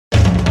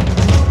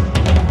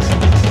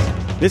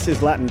This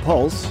is Latin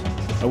Pulse,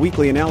 a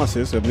weekly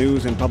analysis of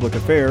news and public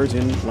affairs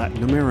in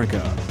Latin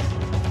America.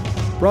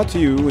 Brought to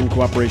you in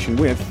cooperation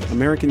with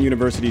American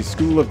University's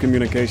School of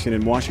Communication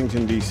in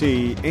Washington,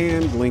 D.C.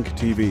 and Link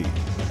TV.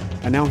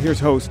 And now here's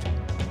host,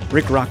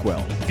 Rick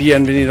Rockwell.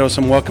 Bienvenidos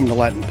and welcome to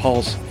Latin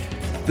Pulse.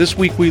 This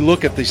week we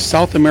look at the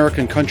South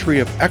American country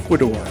of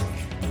Ecuador.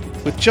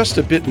 With just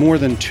a bit more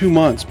than 2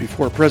 months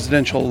before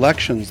presidential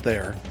elections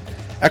there,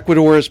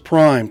 Ecuador is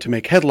primed to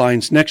make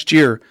headlines next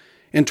year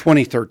in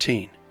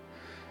 2013.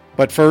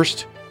 But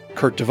first,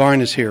 Curt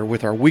Devine is here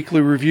with our weekly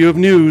review of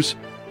news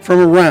from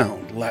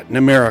around Latin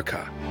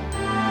America.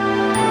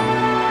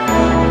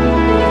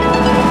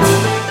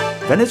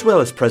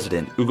 Venezuela's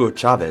President Hugo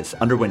Chavez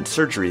underwent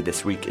surgery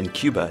this week in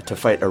Cuba to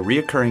fight a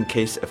reoccurring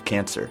case of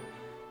cancer.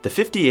 The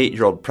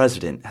 58-year-old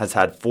president has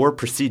had 4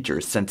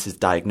 procedures since his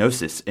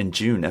diagnosis in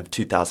June of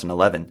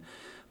 2011,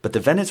 but the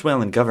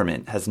Venezuelan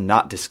government has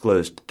not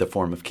disclosed the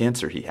form of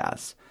cancer he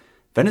has.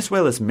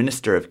 Venezuela's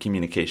Minister of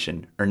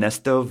Communication,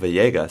 Ernesto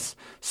Villegas,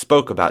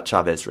 spoke about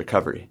Chavez's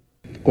recovery.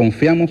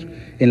 Confiamos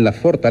en la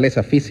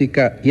fortaleza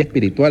física y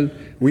espiritual.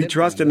 We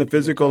trust in the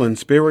physical and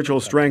spiritual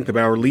strength of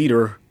our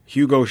leader,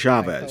 Hugo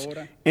Chavez,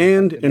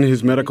 and in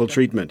his medical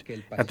treatment.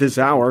 At this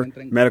hour,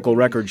 medical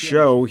records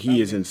show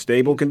he is in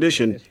stable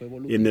condition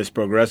in this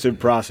progressive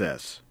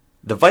process.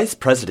 The vice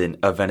president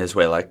of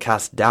Venezuela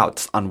cast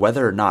doubts on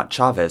whether or not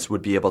Chavez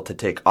would be able to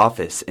take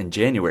office in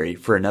January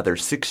for another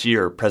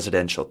 6-year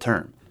presidential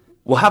term.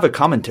 We'll have a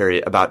commentary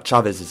about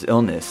Chavez's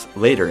illness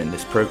later in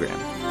this program.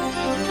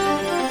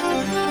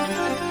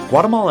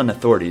 Guatemalan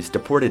authorities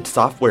deported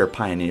software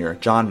pioneer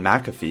John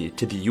McAfee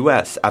to the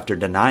U.S. after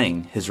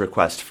denying his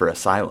request for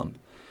asylum.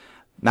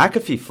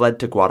 McAfee fled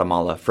to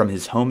Guatemala from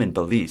his home in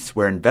Belize,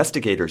 where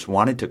investigators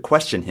wanted to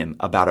question him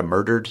about a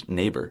murdered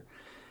neighbor.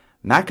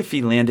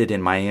 McAfee landed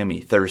in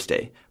Miami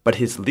Thursday, but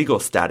his legal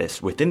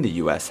status within the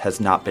U.S. has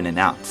not been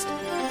announced.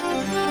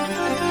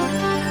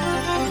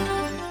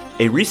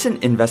 A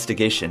recent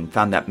investigation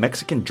found that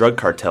Mexican drug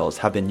cartels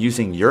have been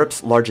using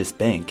Europe's largest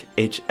bank,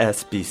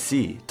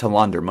 HSBC, to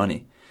launder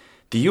money.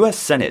 The U.S.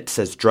 Senate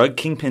says drug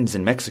kingpins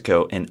in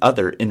Mexico and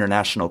other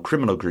international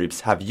criminal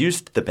groups have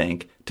used the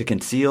bank to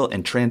conceal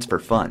and transfer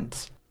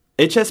funds.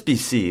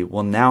 HSBC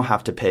will now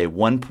have to pay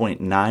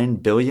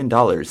 $1.9 billion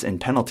in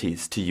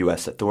penalties to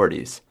U.S.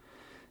 authorities.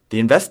 The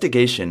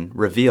investigation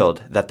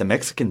revealed that the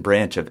Mexican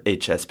branch of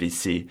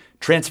HSBC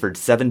transferred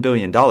 $7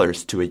 billion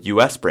to a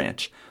U.S.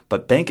 branch,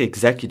 but bank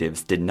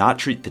executives did not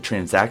treat the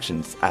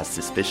transactions as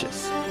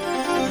suspicious.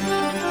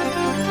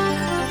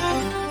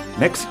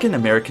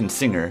 Mexican-American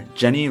singer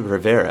Jenny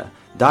Rivera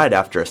died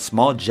after a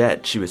small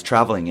jet she was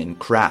traveling in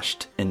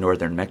crashed in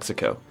northern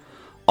Mexico.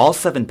 All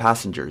 7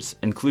 passengers,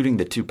 including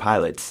the 2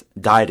 pilots,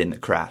 died in the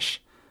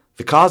crash.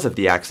 The cause of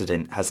the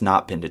accident has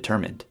not been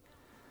determined.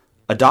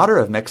 A daughter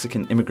of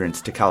Mexican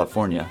immigrants to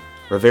California,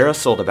 Rivera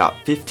sold about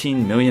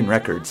 15 million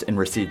records and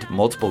received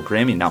multiple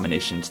Grammy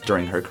nominations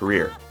during her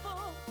career.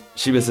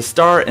 She was a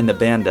star in the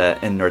banda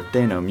and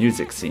norteño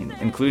music scene,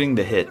 including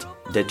the hit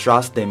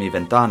Detrás de mi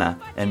ventana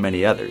and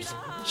many others.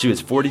 She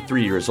was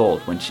 43 years old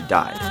when she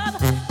died.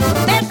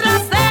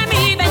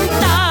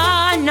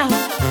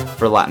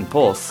 For Latin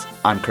Pulse,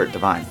 I'm Curt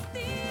Devine.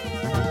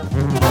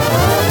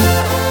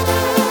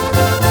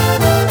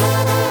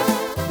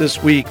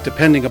 This week,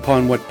 depending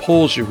upon what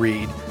polls you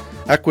read,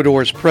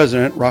 Ecuador's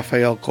president,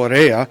 Rafael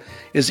Correa,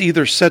 is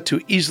either set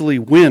to easily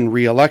win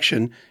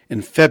re-election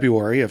in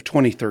February of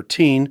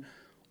 2013,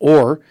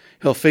 or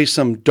he'll face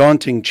some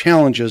daunting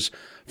challenges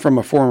from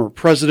a former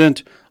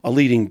president, a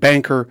leading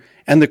banker,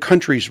 and the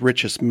country's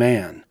richest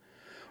man.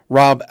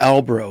 Rob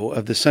Albro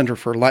of the Center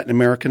for Latin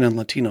American and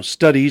Latino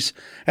Studies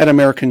at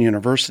American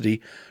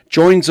University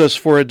joins us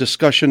for a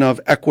discussion of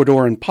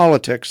Ecuadoran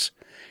politics.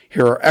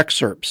 Here are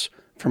excerpts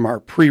from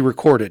our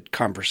pre-recorded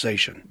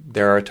conversation.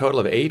 There are a total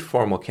of 8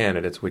 formal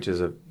candidates, which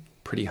is a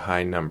pretty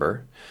high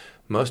number.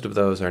 Most of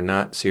those are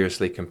not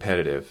seriously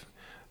competitive.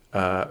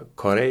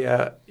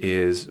 Correa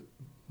is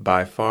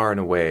by far and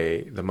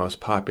away the most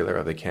popular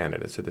of the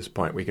candidates at this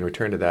point. We can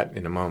return to that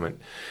in a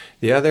moment.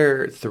 The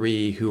other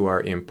 3 who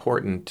are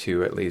important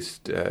to at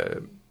least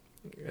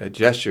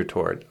gesture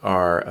toward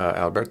are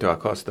Alberto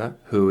Acosta,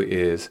 who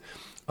is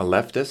a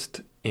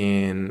leftist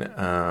in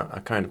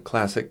a kind of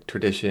classic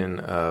tradition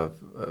of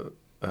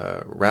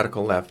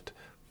radical left,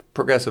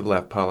 progressive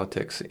left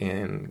politics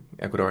in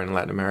Ecuador and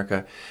Latin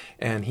America,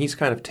 and he's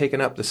kind of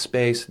taken up the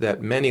space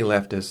that many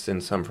leftists,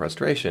 in some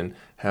frustration,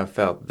 have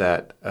felt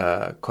that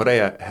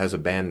Correa has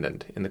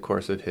abandoned in the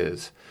course of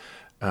his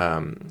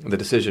the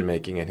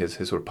decision-making and his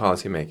sort of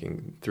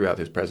policy-making throughout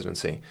his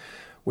presidency.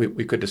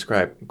 We could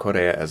describe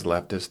Correa as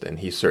leftist, and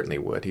he certainly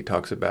would. He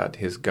talks about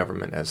his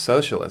government as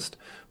socialist,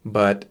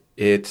 but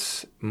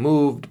it's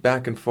moved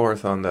back and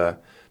forth on the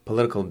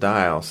political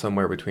dial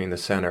somewhere between the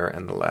center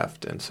and the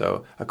left. And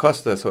so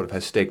Acosta sort of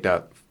has staked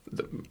out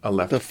a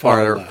left,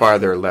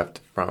 farther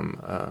left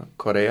from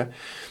Correa.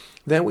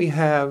 Then we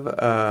have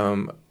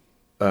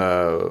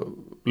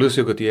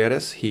Lucio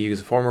Gutierrez.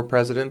 He's a former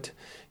president.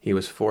 He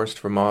was forced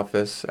from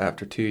office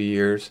after 2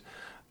 years.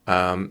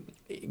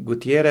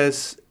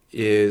 Gutierrez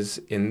is,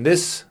 in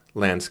this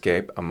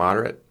landscape, a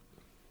moderate.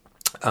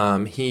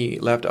 He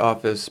left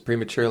office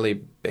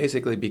prematurely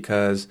basically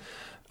because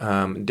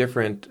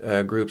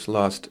different groups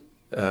lost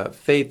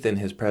faith in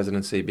his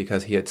presidency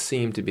because he had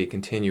seemed to be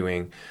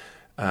continuing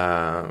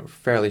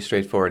fairly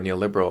straightforward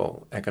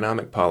neoliberal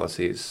economic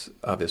policies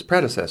of his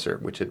predecessor,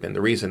 which had been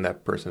the reason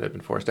that person had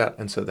been forced out.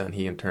 And so then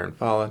he in turn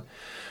followed.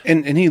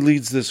 And he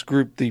leads this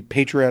group, the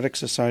Patriotic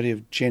Society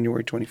of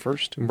January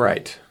 21st?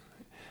 Right.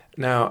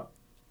 Now,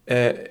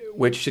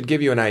 which should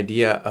give you an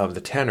idea of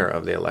the tenor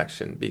of the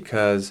election,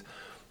 because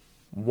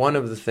one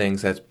of the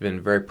things that's been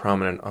very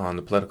prominent on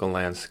the political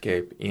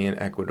landscape in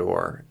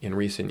Ecuador in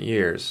recent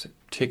years,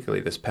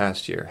 particularly this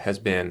past year, has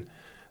been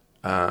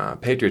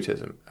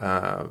patriotism,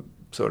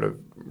 sort of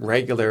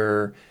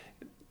regular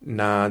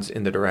nods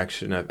in the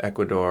direction of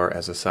Ecuador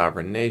as a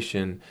sovereign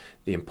nation,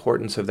 the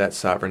importance of that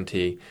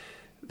sovereignty,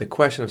 the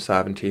question of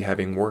sovereignty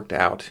having worked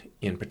out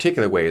in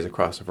particular ways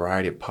across a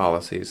variety of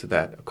policies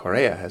that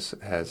Correa has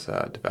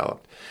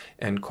developed.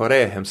 And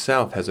Correa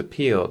himself has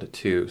appealed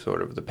to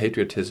sort of the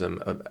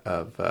patriotism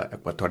of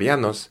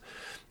Ecuatorianos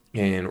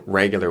in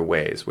regular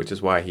ways, which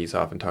is why he's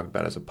often talked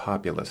about as a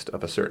populist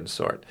of a certain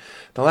sort.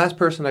 The last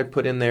person I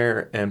put in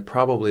there, and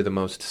probably the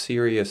most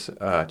serious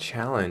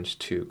challenge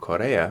to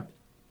Correa,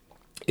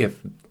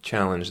 if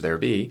challenge there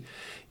be,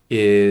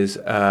 is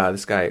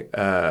this guy,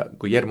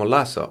 Guillermo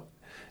Lasso.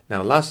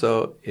 Now,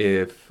 Lasso,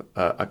 if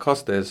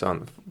Acosta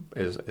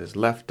is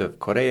left of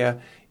Correa,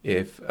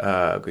 if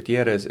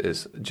Gutierrez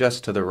is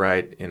just to the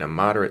right in a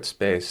moderate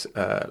space,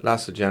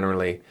 Lasso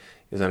generally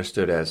is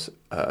understood as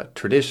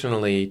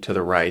traditionally to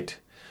the right.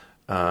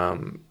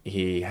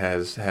 He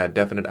has had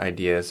definite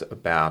ideas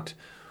about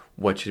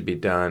what should be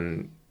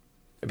done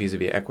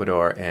vis-a-vis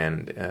Ecuador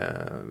and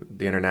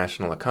the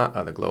international,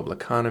 the global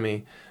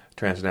economy,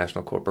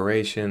 transnational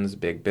corporations,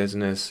 big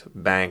business,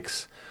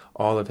 banks.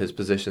 All of his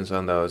positions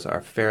on those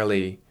are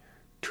fairly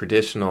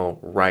traditional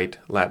right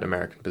Latin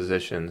American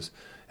positions.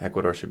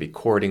 Ecuador should be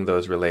courting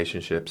those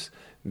relationships,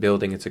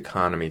 building its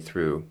economy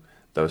through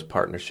those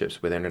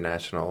partnerships with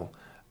international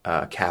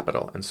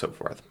capital and so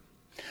forth.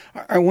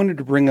 I wanted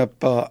to bring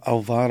up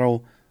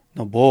Alvaro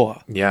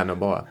Noboa. Yeah,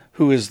 Noboa.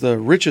 Who is the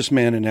richest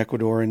man in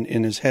Ecuador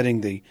and is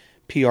heading the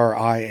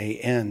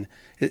PRIAN.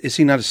 Is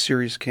he not a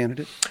serious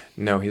candidate?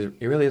 No, he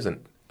really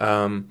isn't.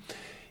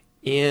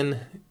 In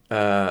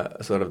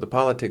sort of the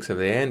politics of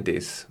the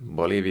Andes,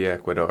 Bolivia,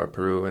 Ecuador,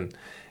 Peru,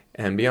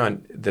 and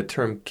beyond, the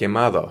term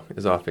quemado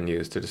is often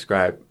used to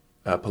describe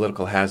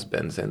political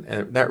has-beens,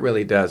 and that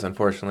really does,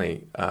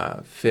 unfortunately,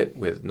 fit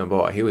with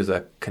Noboa. He was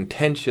a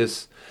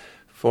contentious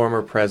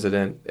former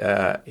president.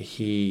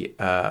 He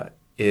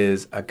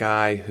is a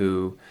guy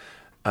who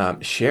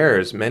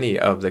shares many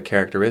of the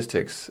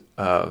characteristics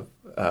of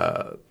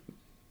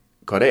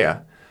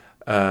Correa,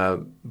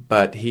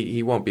 but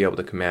he won't be able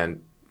to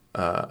command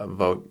a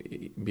vote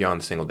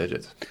beyond single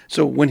digits.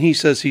 So when he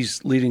says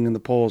he's leading in the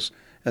polls,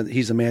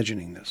 he's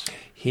imagining this.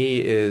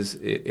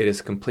 It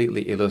is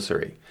completely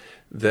illusory.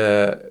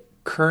 The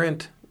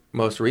current,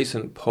 most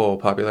recent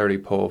popularity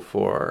poll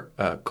for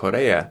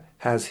Correa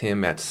has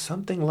him at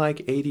something like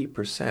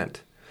 80%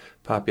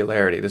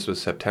 popularity. This was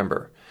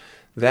September.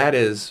 That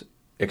is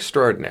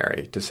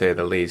extraordinary, to say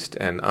the least,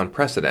 and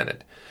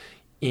unprecedented.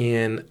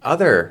 In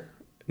other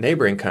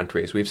neighboring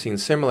countries, we've seen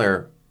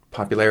similar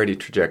popularity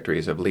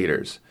trajectories of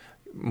leaders.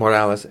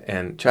 Morales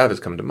and Chavez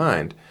come to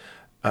mind.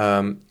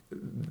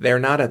 They're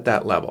not at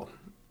that level.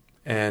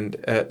 And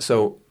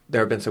so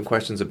there have been some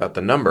questions about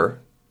the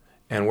number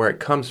and where it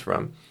comes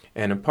from.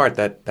 And in part,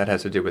 that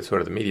has to do with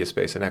sort of the media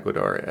space in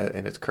Ecuador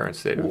in its current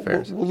state of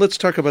affairs. Well, let's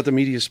talk about the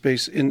media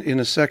space in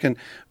a second.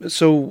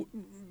 So,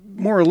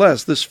 more or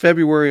less, this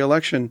February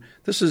election,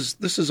 this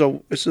is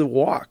a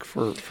walk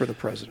for the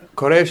president.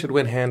 Correa should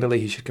win handily.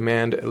 He should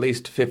command at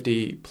least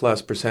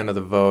 50+% of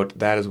the vote.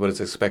 That is what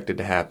is expected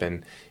to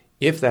happen.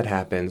 If that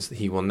happens,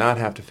 he will not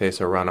have to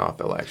face a runoff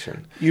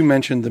election. You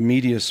mentioned the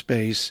media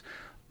space.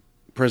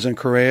 President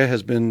Correa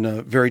has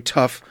been very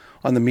tough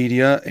on the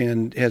media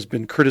and has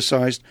been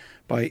criticized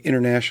by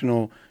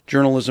international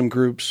journalism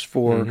groups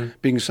for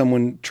being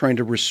someone trying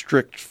to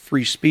restrict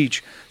free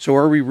speech. So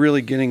are we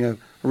really getting a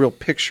real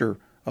picture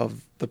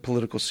of the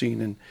political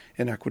scene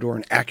in Ecuador,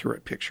 an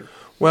accurate picture?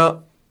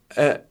 Well,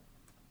 I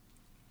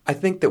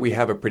think that we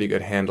have a pretty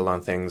good handle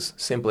on things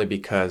simply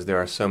because there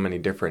are so many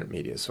different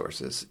media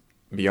sources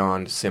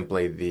beyond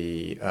simply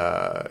the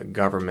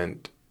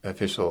government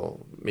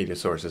official media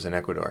sources in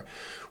Ecuador.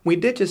 We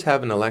did just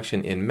have an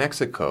election in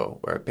Mexico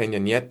where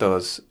Peña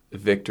Nieto's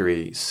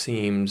victory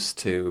seems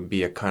to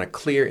be a kind of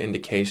clear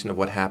indication of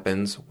what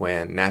happens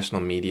when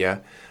national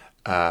media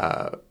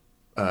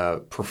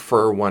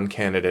prefer one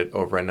candidate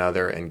over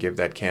another and give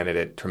that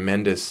candidate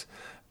tremendous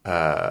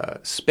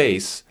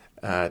space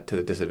to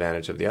the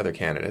disadvantage of the other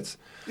candidates.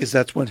 Is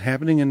that what's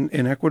happening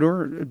in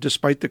Ecuador,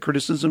 despite the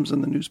criticisms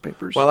in the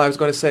newspapers? Well, I was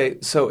going to say,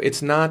 so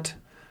it's not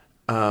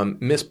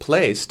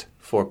misplaced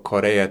for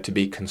Correa to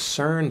be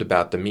concerned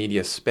about the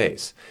media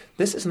space.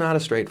 This is not a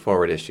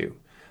straightforward issue.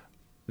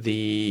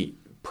 The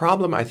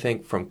problem, I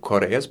think, from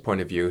Correa's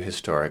point of view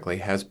historically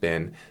has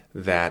been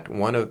that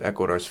one of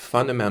Ecuador's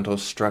fundamental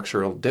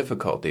structural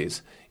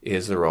difficulties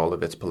is the role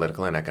of its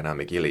political and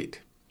economic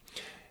elite.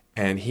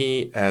 And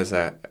he, as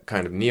a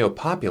kind of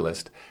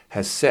neo-populist,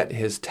 has set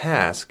his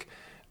task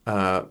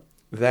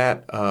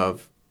that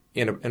of,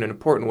 in an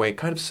important way,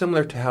 kind of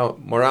similar to how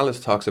Morales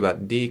talks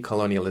about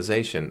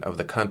decolonialization of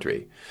the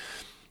country,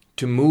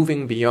 to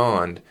moving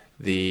beyond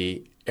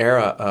the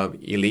era of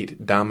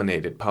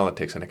elite-dominated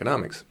politics and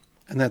economics.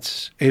 And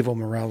that's Evo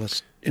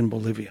Morales in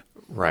Bolivia.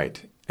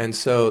 Right. And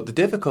so the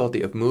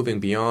difficulty of moving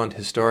beyond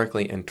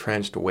historically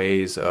entrenched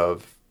ways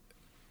of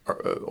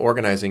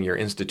organizing your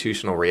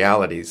institutional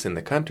realities in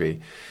the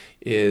country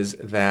is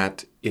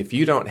that if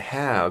you don't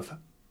have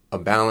a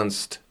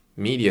balanced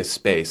media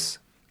space,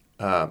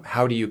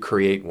 how do you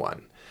create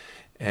one?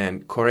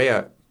 And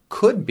Correa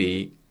could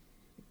be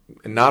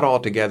not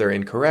altogether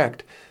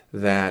incorrect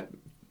that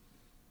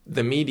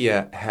the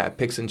media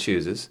picks and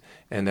chooses,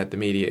 and that the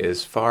media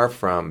is far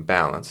from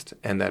balanced,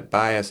 and that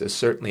bias is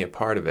certainly a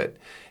part of it.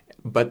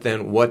 But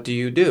then what do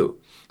you do?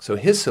 So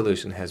his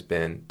solution has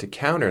been to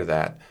counter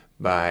that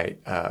by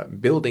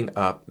building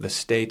up the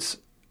state's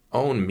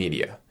own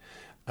media.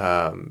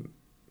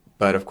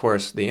 But of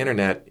course, the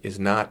internet is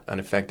not an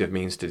effective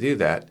means to do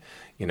that.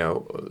 You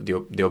know, the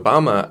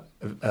Obama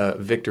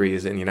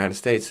victories in the United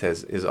States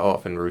is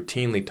often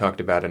routinely talked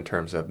about in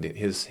terms of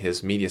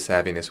his media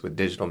savviness with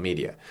digital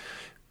media.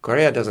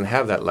 Correa doesn't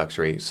have that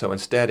luxury, so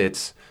instead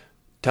it's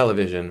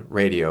television,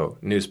 radio,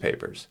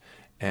 newspapers.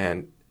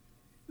 And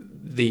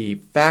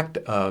the fact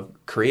of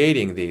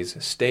creating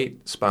these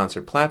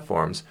state-sponsored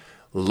platforms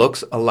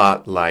looks a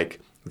lot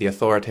like the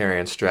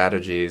authoritarian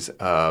strategies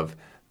of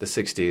the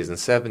 60s and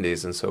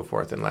 70s and so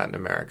forth in Latin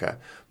America.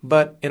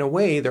 But in a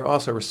way, they're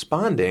also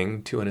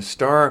responding to an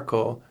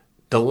historical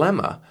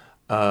dilemma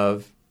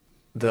of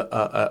the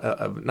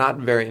not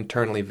very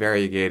internally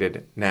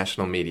variegated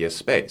national media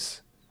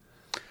space.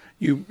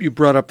 You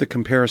brought up the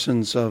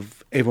comparisons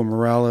of Evo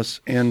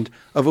Morales and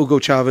of Hugo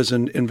Chavez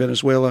in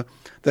Venezuela.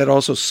 That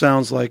also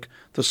sounds like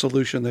the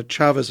solution that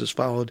Chavez has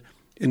followed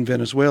in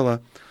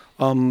Venezuela.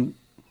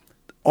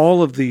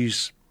 All of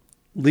these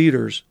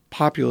leaders,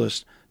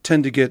 populists,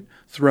 tend to get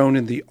thrown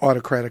in the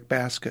autocratic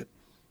basket.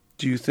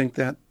 Do you think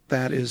that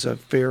that is a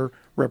fair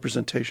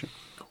representation?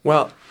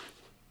 Well,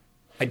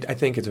 I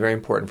think it's very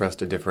important for us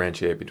to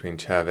differentiate between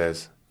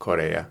Chavez,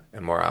 Correa,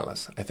 and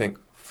Morales. I think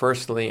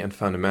firstly and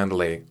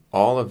fundamentally,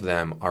 all of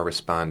them are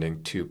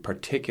responding to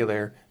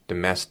particular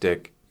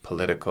domestic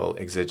political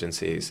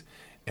exigencies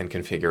and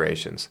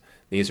configurations.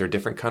 These are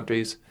different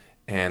countries,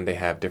 and they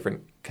have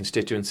different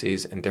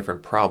constituencies and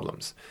different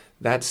problems.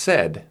 That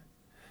said,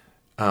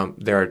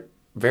 there are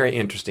very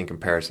interesting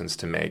comparisons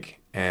to make,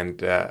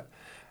 and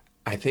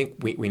I think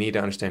we need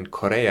to understand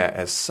Correa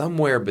as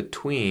somewhere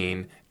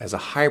between, as a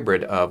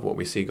hybrid of what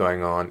we see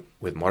going on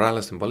with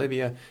Morales in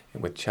Bolivia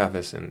and with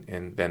Chavez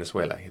in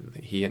Venezuela.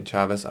 He and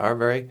Chavez are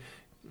very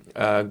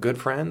good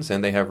friends,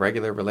 and they have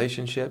regular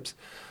relationships.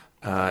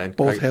 And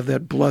both have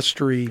that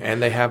blustery...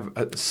 And they have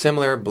a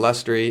similar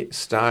blustery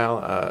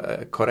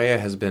style. Correa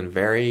has been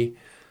very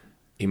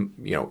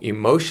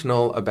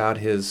emotional about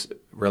his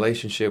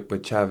relationship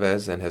with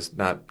Chavez and has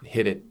not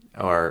hid it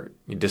or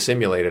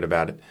dissimulated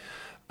about it.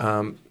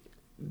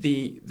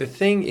 The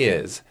thing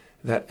is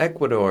that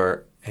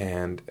Ecuador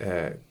and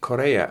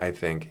Correa, I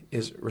think,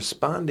 is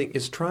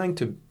trying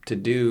to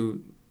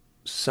do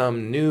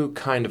some new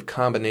kind of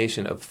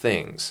combination of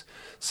things,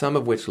 some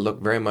of which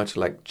look very much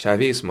like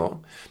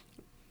Chavismo,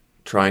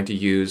 trying to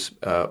use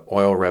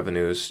oil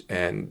revenues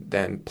and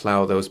then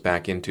plow those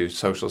back into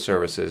social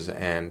services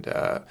and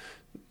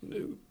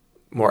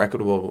more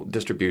equitable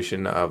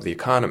distribution of the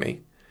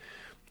economy,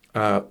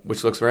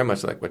 which looks very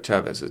much like what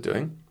Chavez is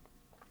doing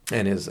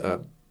and is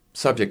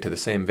subject to the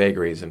same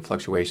vagaries and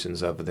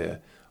fluctuations of the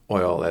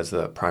oil as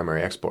the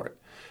primary export.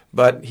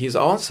 But he's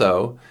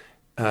also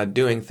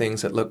doing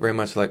things that look very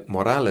much like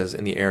Morales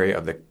in the area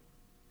of the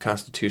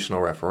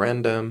constitutional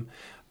referendum.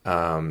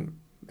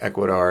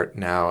 Ecuador,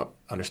 now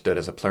understood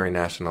as a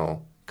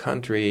plurinational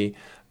country,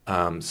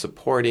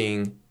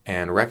 supporting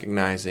and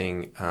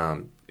recognizing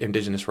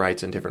indigenous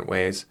rights in different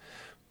ways,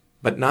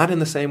 but not in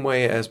the same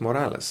way as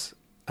Morales.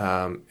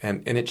 And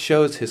it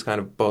shows his kind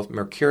of both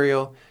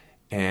mercurial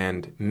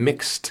and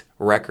mixed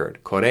record,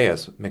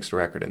 Correa's mixed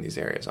record in these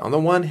areas. On the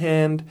one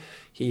hand,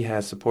 he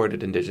has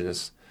supported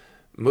indigenous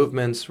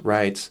movements,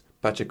 rights.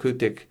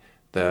 Pachakutik,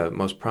 the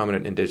most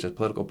prominent indigenous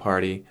political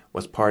party,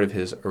 was part of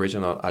his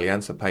original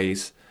Alianza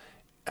País,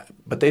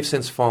 but they've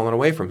since fallen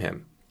away from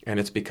him. And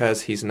it's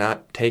because he's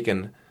not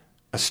taken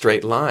a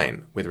straight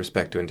line with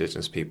respect to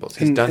indigenous peoples.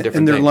 He's done different things.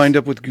 And they're lined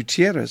up with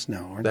Gutierrez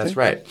now, aren't they? That's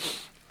right.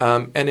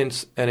 And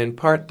in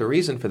part, the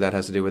reason for that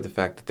has to do with the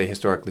fact that they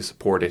historically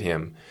supported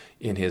him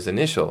in his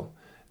initial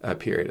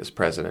period as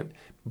president.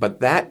 But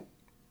that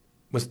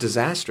was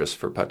disastrous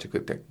for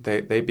Pachakutik.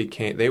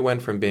 They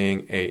went from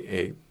being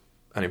an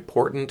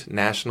important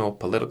national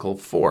political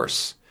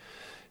force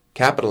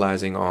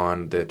capitalizing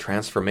on the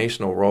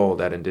transformational role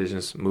that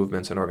indigenous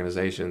movements and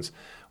organizations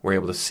were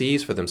able to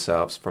seize for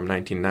themselves from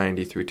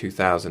 1990 through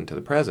 2000 to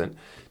the present,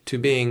 to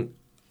being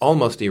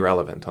almost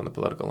irrelevant on the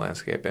political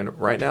landscape. And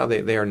right now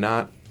they are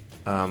not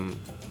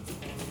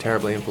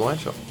terribly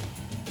influential.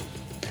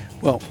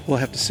 Well, we'll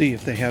have to see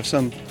if they have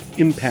some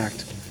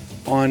impact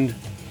on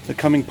the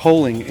coming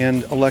polling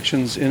and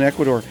elections in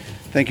Ecuador.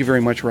 Thank you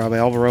very much, Rob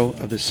Albro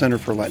of the Center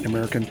for Latin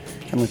American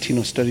and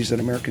Latino Studies at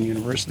American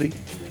University.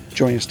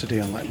 Join us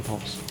today on Latin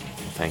Pulse.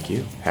 Thank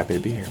you. Happy to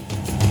be here.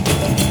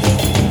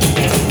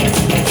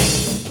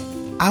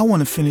 I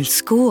want to finish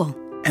school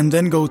and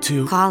then go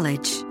to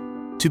college,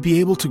 to be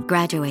able to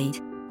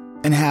graduate,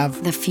 and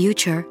have the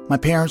future my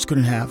parents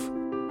couldn't have.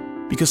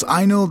 Because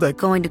I know that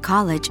going to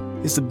college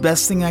is the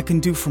best thing I can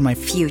do for my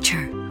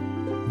future.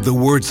 The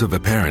words of a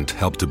parent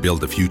help to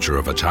build the future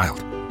of a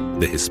child.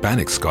 The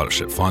Hispanic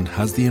Scholarship Fund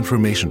has the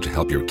information to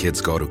help your kids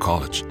go to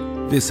college.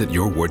 Visit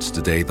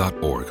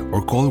yourwordstoday.org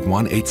or call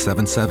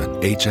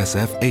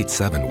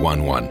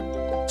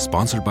 1-877-HSF-8711.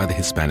 Sponsored by the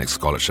Hispanic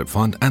Scholarship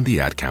Fund and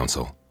the Ad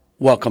Council.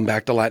 Welcome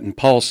back to Latin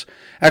Pulse.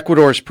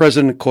 Ecuador's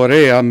President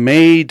Correa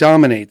may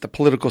dominate the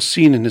political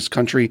scene in his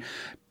country,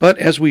 but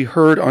as we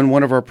heard on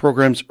one of our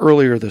programs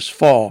earlier this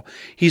fall,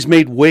 he's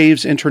made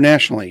waves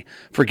internationally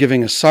for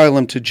giving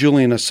asylum to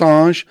Julian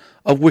Assange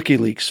of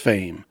WikiLeaks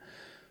fame.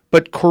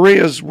 But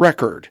Correa's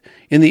record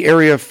in the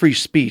area of free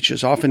speech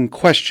is often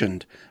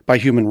questioned by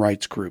human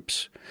rights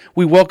groups.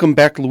 We welcome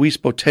back Luis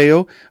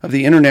Botello of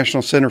the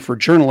International Center for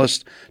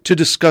Journalists to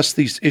discuss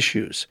these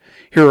issues.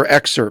 Here are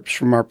excerpts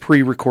from our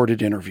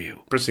pre-recorded interview.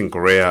 President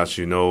Correa, as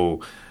you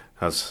know,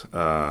 has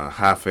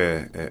have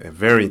a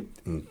very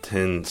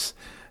intense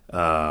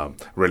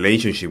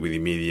relationship with the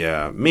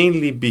media,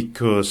 mainly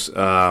because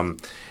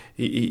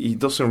he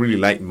doesn't really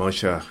like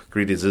much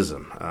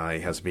criticism.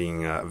 It has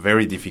been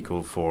very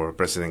difficult for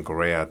President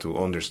Correa to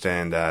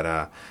understand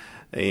that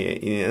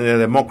in a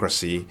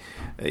democracy,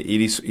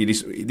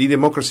 the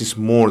democracy is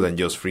more than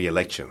just free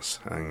elections.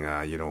 And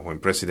when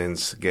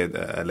presidents get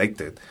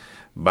elected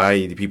by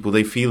the people,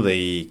 they feel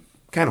they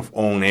kind of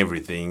own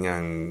everything,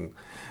 and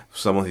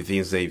some of the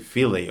things they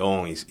feel they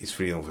own is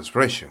freedom of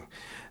expression.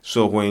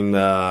 So when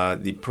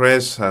the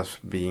press has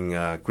been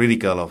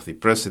critical of the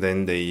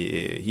president,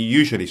 he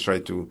usually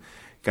tries to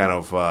kind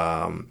of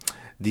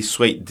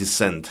dissuade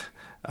dissent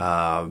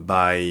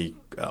by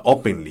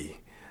openly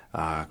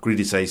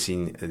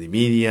criticizing the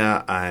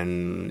media.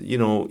 And,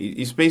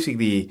 it's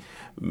basically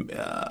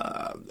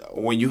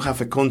when you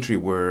have a country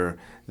where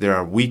there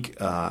are weak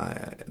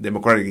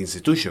democratic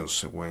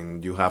institutions,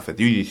 when you have a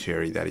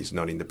judiciary that is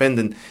not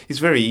independent, it's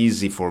very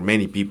easy for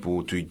many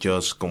people to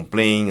just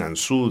complain and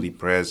sue the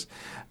press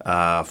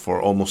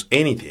for almost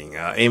anything.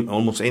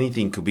 Almost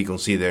anything could be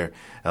considered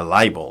a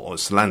libel or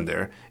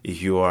slander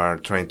if you are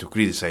trying to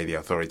criticize the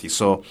authorities.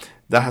 So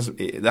that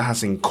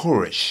has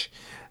encouraged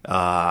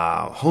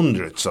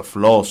hundreds of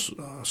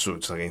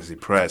lawsuits against the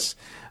press,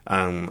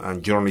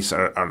 and journalists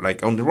are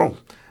like on the run,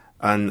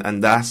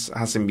 and that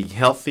hasn't been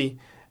healthy.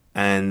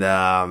 And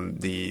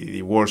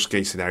the worst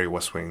case scenario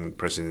was when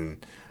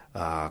President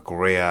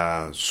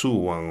Correa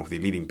sued one of the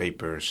leading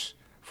papers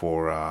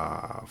for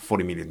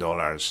 $40 million.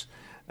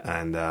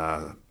 And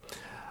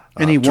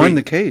he won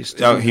the case.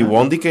 He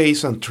won the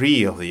case, and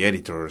 3 of the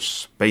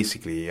editors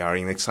basically are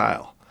in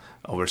exile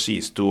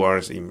overseas. 2 are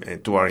in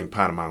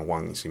Panama, and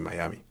 1 is in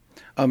Miami.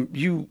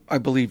 You, I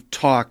believe,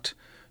 talked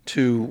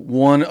to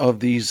one of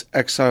these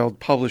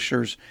exiled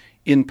publishers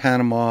in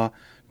Panama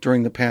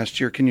during the past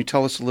year. Can you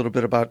tell us a little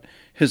bit about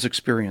his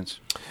experience?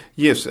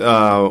 Yes.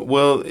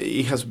 Well,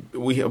 we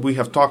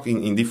have talked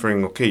in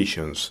different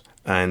occasions,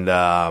 and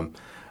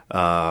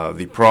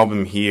the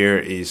problem here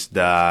is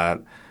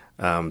that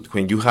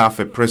when you have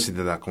a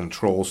president that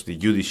controls the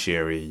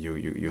judiciary,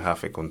 you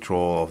have a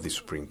control of the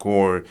Supreme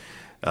Court.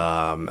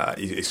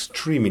 It's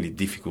extremely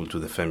difficult to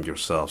defend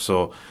yourself.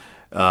 So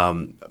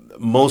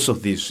most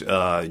of these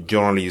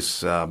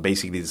journalists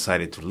basically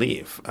decided to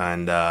leave,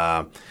 and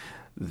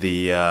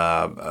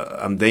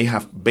they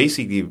have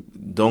basically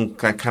done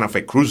kind of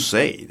a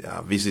crusade,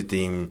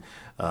 visiting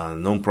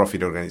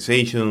non-profit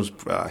organizations,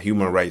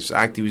 human rights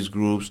activist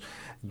groups,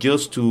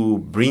 just to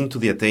bring to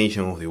the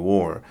attention of the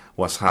world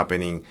what's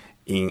happening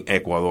in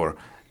Ecuador.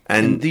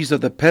 And these are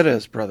the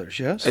Perez brothers,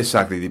 yes?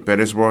 Exactly, the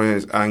Perez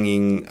brothers,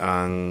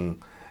 and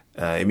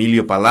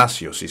Emilio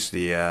Palacios is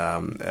the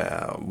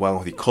one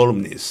of the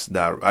columnists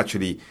that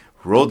actually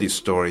wrote this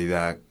story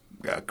that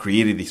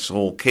created this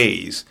whole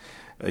case,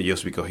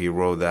 just because he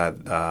wrote that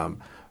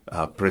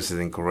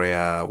President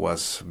Correa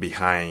was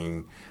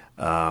behind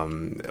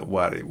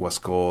what it was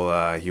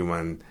called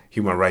human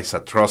rights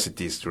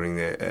atrocities during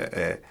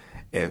a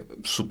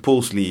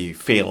supposedly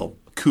failed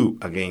coup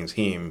against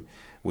him,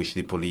 which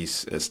the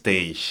police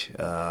staged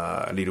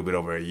a little bit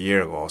over a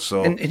year ago.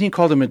 So, and he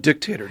called him a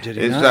dictator, did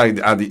he not?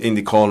 Like in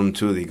the column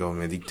too, they call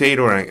him a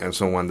dictator and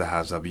someone that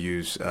has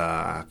abused,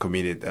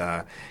 committed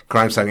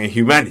crimes against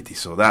humanity.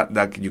 So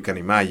that you can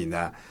imagine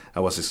that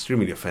I was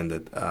extremely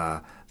offended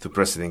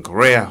President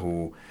Correa,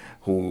 who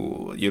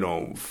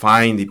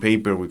find the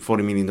paper with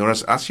 $40 million.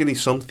 Actually,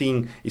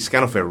 something is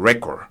kind of a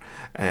record.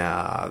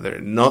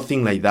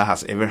 Nothing like that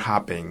has ever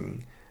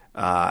happened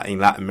in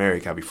Latin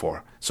America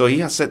before. So he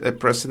has set a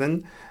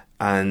precedent,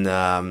 and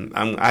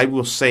I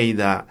will say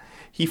that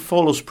he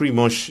follows pretty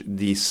much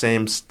the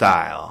same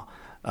style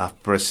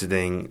of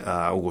President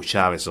Hugo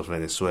Chavez of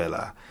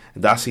Venezuela.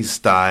 That's his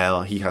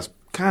style. He has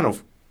kind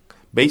of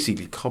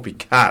basically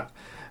copycat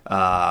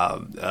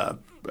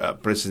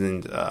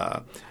President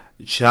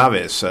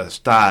Chavez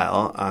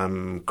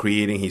style,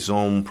 creating his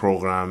own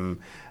program,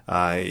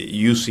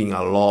 using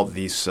a lot of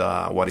these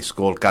what is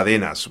called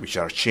cadenas, which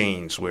are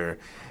chains where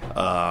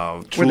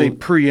they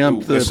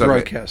preempt the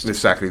broadcast.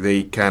 Exactly,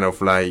 they kind of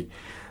like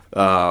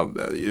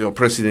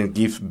president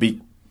gives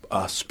big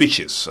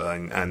speeches,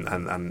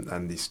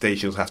 and the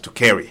stations have to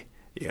carry,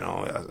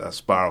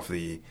 as part of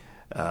the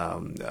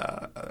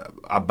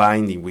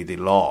abiding with the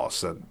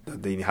laws, that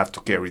they have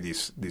to carry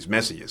these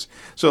messages.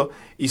 So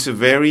it's a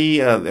very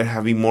there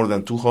have been more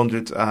than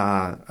 200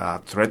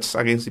 threats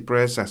against the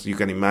press, as you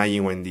can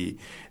imagine. When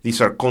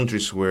these are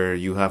countries where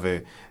you have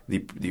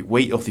the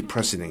weight of the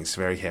president is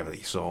very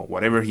heavy. So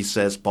whatever he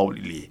says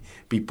publicly,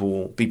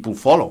 people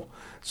follow.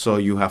 So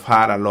you have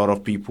had a lot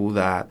of people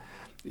that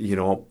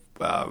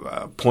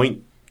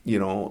point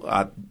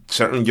at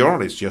certain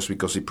journalists just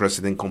because the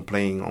president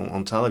complained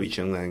on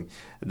television, and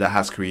that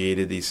has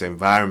created this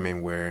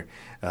environment where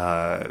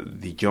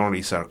the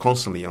journalists are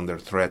constantly under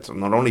threat,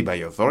 not only by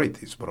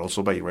authorities, but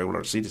also by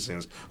regular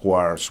citizens who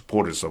are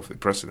supporters of the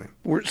president.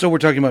 So we're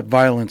talking about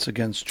violence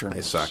against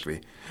journalists.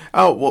 Exactly.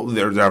 Oh, well,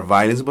 there are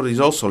violence, but it's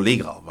also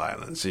legal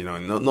violence,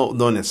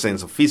 not in a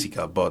sense of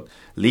physical, but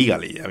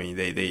legally. I mean,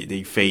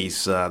 they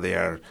face, they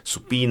are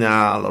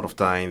subpoena a lot of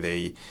time,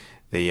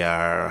 they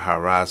are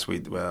harassed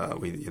with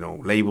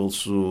label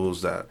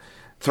suits, that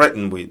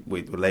threaten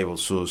with label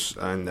suits,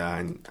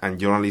 and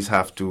journalists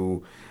have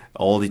to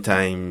all the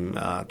time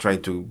try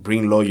to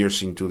bring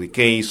lawyers into the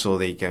case so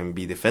they can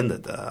be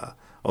defended.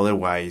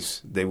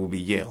 Otherwise, they will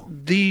be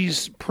jailed.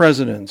 These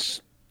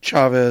presidents,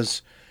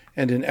 Chavez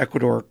and in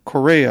Ecuador,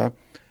 Correa,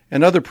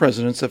 and other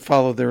presidents that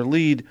follow their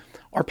lead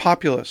are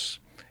populists.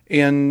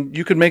 And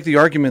you could make the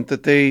argument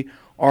that they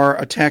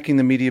are attacking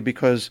the media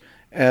because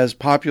as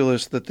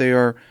populists that they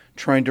are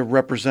trying to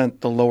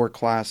represent the lower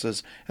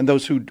classes and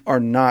those who are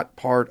not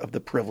part of the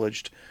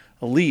privileged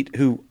elite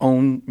who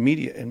own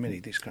media in many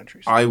of these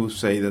countries. I would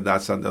say that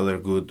that's another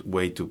good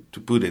way to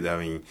put it. I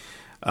mean,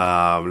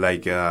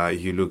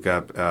 if you look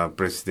at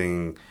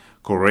President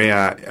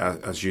Correa,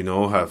 as you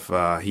know,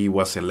 he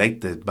was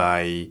elected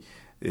by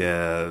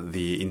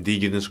the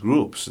indigenous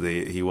groups.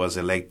 He was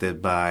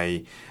elected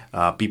by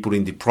people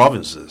in the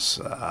provinces.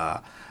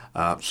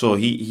 So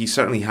he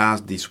certainly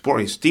has the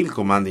support. He's still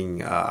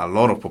commanding a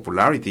lot of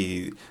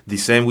popularity. The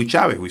same with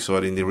Chavez. We saw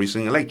it in the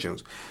recent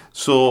elections.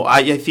 So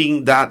I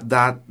think that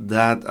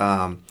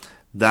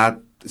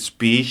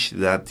speech,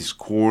 that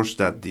discourse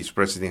that this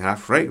president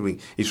has regularly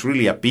is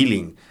really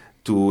appealing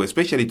to,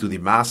 especially to the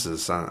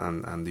masses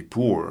and the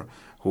poor,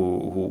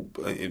 who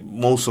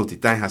most of the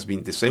time has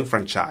been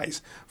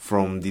disenfranchised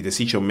from the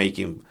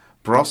decision-making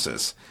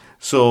process.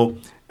 So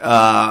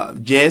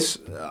yes,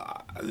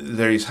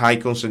 there is high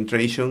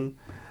concentration.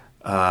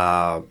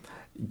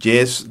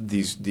 Yes,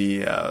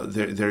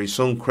 there is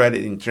some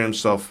credit in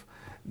terms of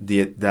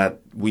that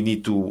we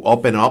need to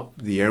open up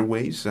the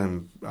airways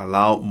and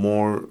allow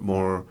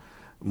more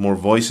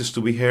voices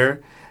to be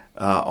heard.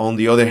 On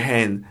the other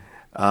hand,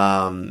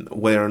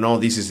 whether or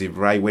not this is the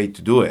right way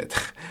to do it,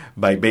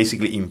 by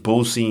basically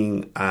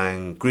imposing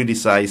and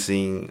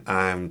criticizing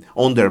and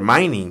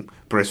undermining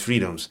press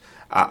freedoms,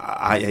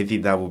 I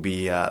think that would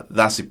be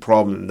that's the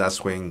problem.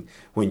 That's when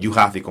you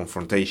have the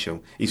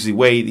confrontation. It's the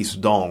way it is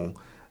done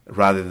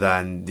rather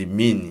than the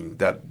meaning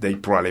that they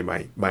probably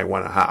might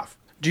want to have.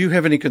 Do you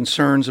have any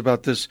concerns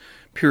about this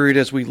period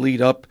as we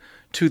lead up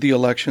to the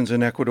elections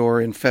in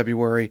Ecuador in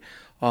February?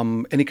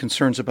 Any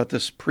concerns about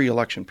this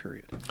pre-election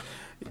period?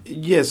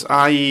 Yes,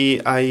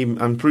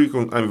 I'm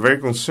very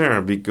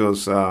concerned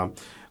because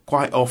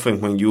quite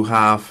often when you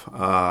have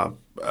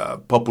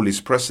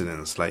populist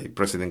presidents like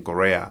President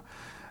Correa,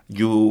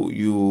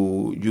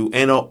 you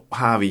end up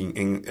having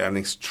an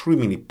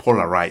extremely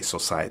polarized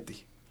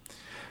society.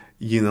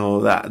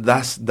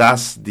 That's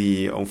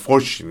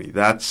unfortunately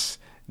that's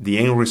the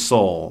end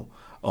result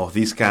of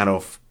this kind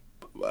of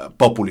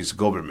populist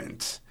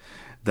governments,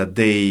 that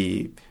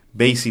they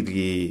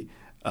basically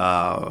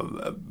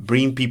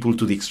bring people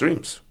to the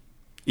extremes,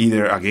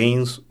 either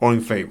against or in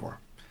favor.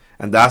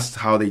 And that's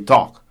how they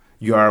talk.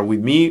 You are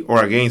with me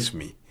or against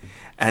me.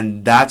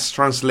 And that's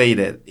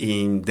translated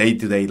in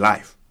day-to-day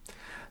life.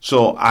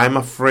 So I'm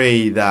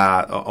afraid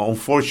that,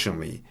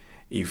 unfortunately,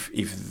 if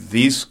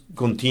this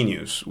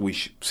continues,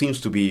 which seems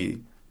to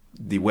be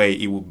the way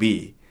it would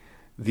be,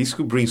 this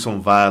could bring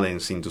some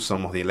violence into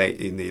some of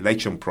in the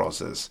election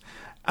process.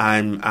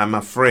 And I'm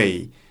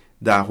afraid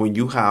that when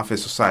you have a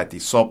society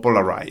so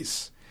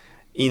polarized,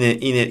 in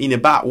a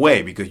bad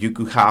way, because you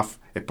could have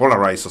a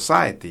polarized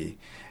society,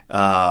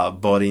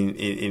 but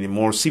in a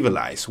more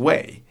civilized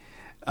way,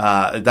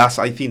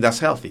 I think that's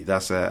healthy.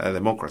 That's a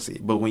democracy.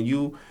 But when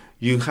you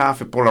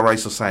have a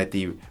polarized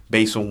society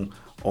based on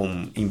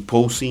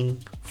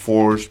imposing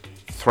force,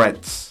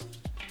 threats,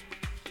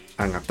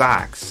 and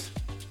attacks,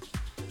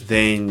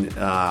 then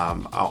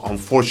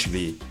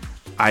unfortunately,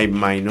 I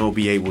might not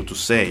be able to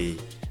say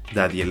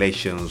that the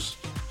elections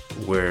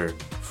were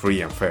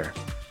free and fair.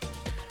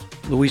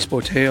 Luis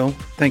Botello,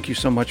 thank you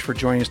so much for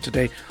joining us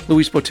today.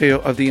 Luis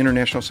Botello of the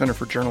International Center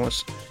for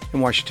Journalists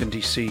in Washington,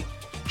 D.C.,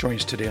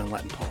 joins us today on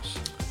Latin Pulse.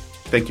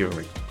 Thank you,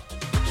 Rick.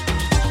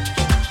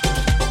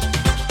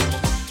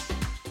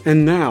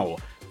 And now,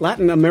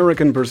 Latin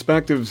American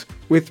Perspectives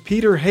with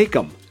Peter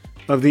Hakem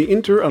of the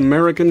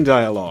Inter-American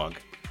Dialogue.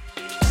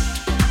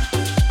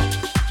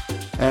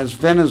 As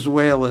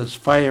Venezuela's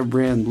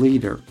firebrand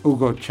leader,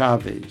 Hugo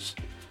Chavez,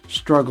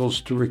 struggles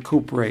to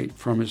recuperate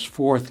from his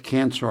fourth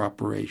cancer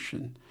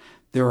operation,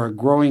 there are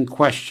growing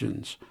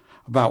questions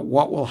about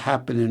what will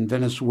happen in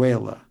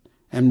Venezuela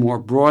and more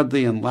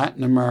broadly in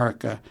Latin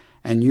America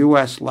and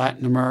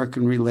U.S.-Latin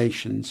American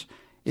relations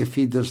if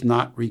he does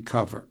not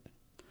recover.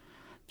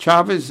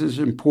 Chavez's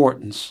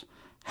importance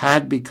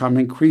had become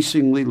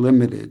increasingly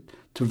limited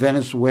to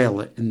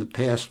Venezuela in the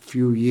past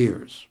few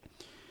years.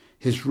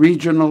 His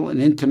regional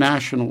and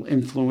international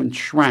influence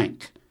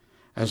shrank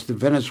as the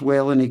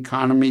Venezuelan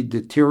economy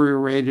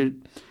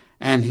deteriorated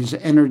and his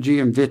energy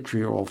and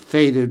vitriol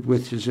faded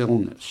with his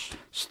illness.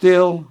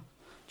 Still,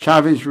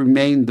 Chavez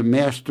remained the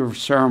master of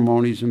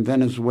ceremonies in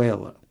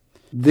Venezuela.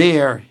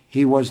 There,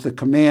 he was the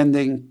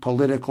commanding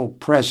political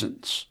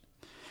presence.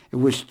 It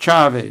was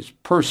Chavez,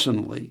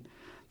 personally,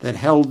 that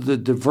held the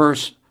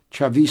diverse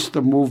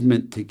Chavista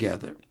movement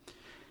together.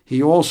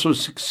 He also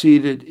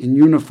succeeded in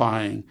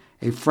unifying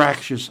a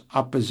fractious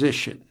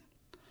opposition.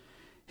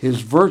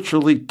 His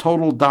virtually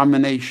total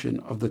domination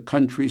of the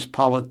country's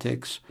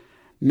politics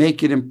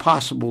make it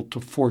impossible to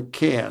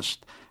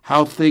forecast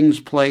how things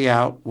play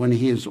out when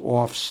he is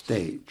off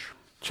stage.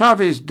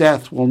 Chavez's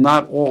death will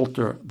not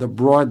alter the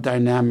broad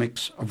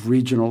dynamics of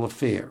regional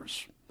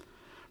affairs.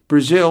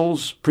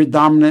 Brazil's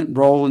predominant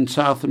role in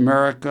South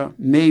America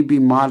may be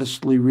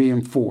modestly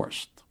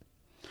reinforced.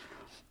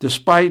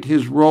 Despite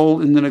his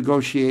role in the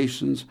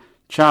negotiations,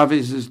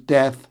 Chavez's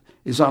death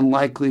is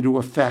unlikely to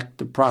affect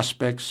the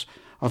prospects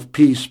of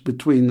peace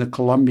between the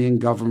Colombian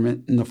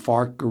government and the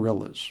FARC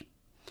guerrillas.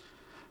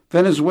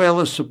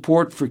 Venezuela's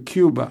support for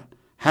Cuba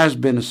has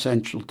been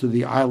essential to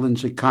the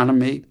island's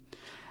economy,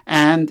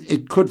 and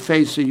it could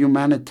face a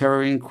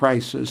humanitarian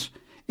crisis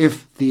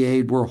if the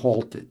aid were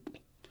halted.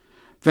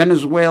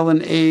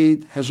 Venezuelan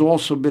aid has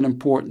also been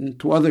important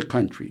to other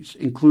countries,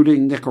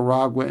 including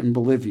Nicaragua and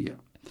Bolivia.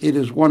 It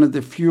is one of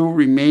the few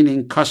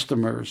remaining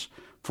customers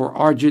for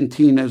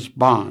Argentina's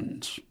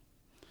bonds.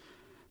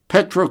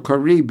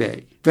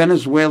 Petrocaribe,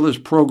 Venezuela's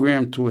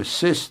program to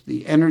assist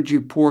the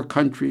energy-poor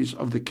countries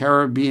of the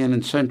Caribbean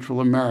and Central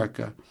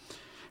America,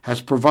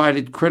 has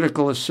provided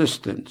critical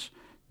assistance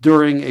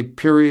during a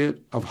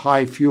period of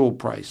high fuel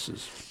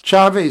prices.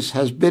 Chavez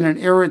has been an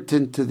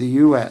irritant to the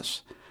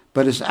U.S.,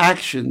 but his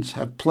actions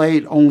have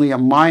played only a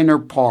minor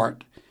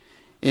part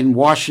in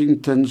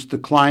Washington's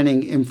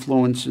declining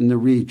influence in the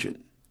region.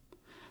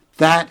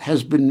 That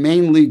has been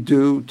mainly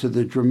due to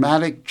the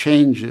dramatic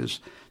changes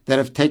that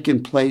have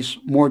taken place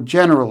more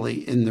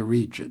generally in the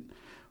region,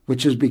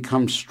 which has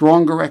become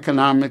stronger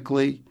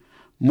economically,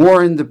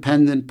 more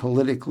independent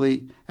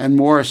politically, and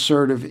more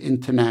assertive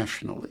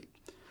internationally.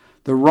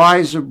 The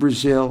rise of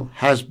Brazil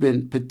has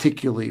been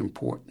particularly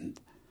important.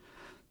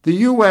 The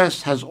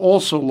U.S. has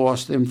also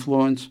lost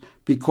influence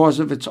because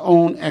of its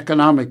own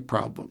economic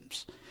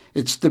problems,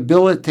 its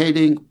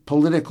debilitating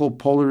political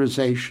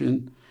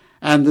polarization,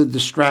 and the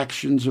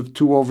distractions of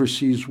two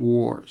overseas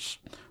wars.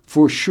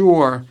 For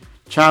sure,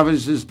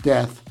 Chavez's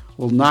death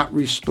will not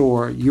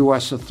restore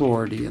U.S.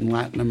 authority in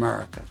Latin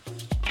America.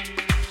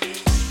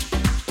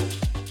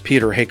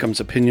 Peter Hakem's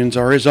opinions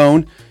are his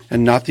own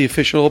and not the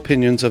official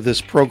opinions of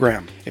this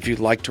program. If you'd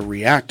like to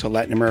react to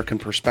Latin American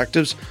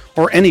Perspectives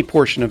or any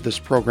portion of this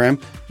program,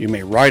 you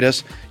may write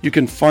us. You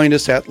can find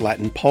us at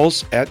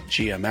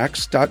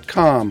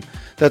latinpulse@gmx.com.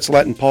 That's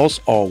Latin Pulse,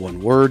 all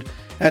one word,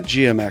 at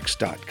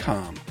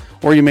gmx.com.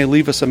 Or you may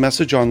leave us a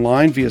message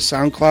online via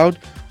SoundCloud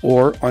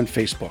or on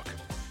Facebook.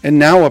 And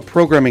now a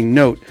programming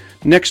note.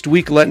 Next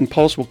week, Latin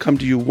Pulse will come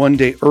to you one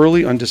day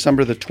early on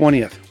December the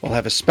 20th. We'll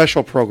have a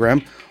special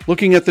program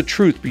looking at the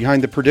truth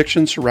behind the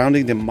predictions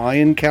surrounding the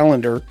Mayan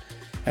calendar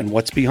and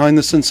what's behind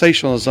the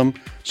sensationalism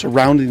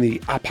surrounding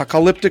the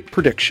apocalyptic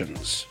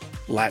predictions.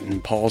 Latin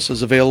Pulse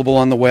is available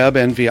on the web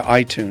and via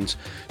iTunes.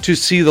 To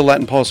see the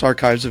Latin Pulse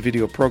archives of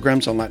video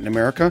programs on Latin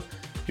America,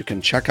 you can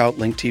check out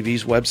Link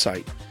TV's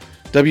website,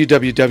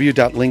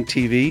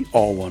 www.linktv,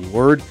 all one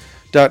word,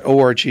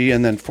 .org,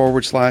 and then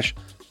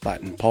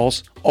 /Latin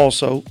Pulse,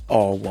 also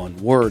all one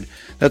word.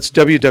 That's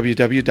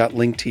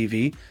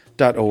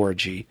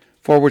www.linktv.org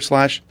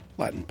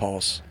 /Latin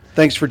Pulse.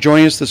 Thanks for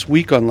joining us this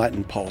week on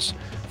Latin Pulse.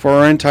 For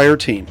our entire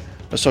team,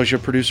 Associate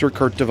Producer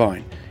Curt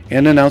Devine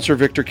and Announcer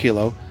Victor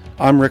Kilo,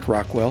 I'm Rick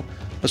Rockwell.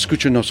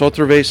 Escúchenos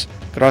otra vez.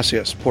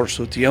 Gracias por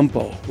su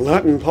tiempo.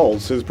 Latin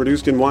Pulse is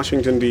produced in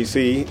Washington,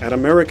 D.C. at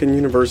American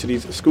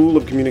University's School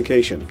of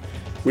Communication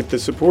with the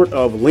support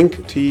of Link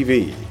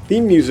TV.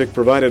 Theme music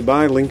provided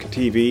by Link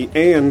TV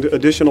and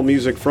additional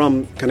music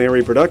from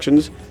Canary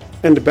Productions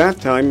and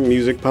Bath Time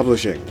Music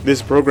Publishing.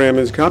 This program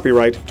is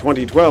copyright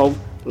 2012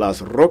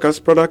 Las Rocas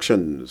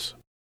Productions.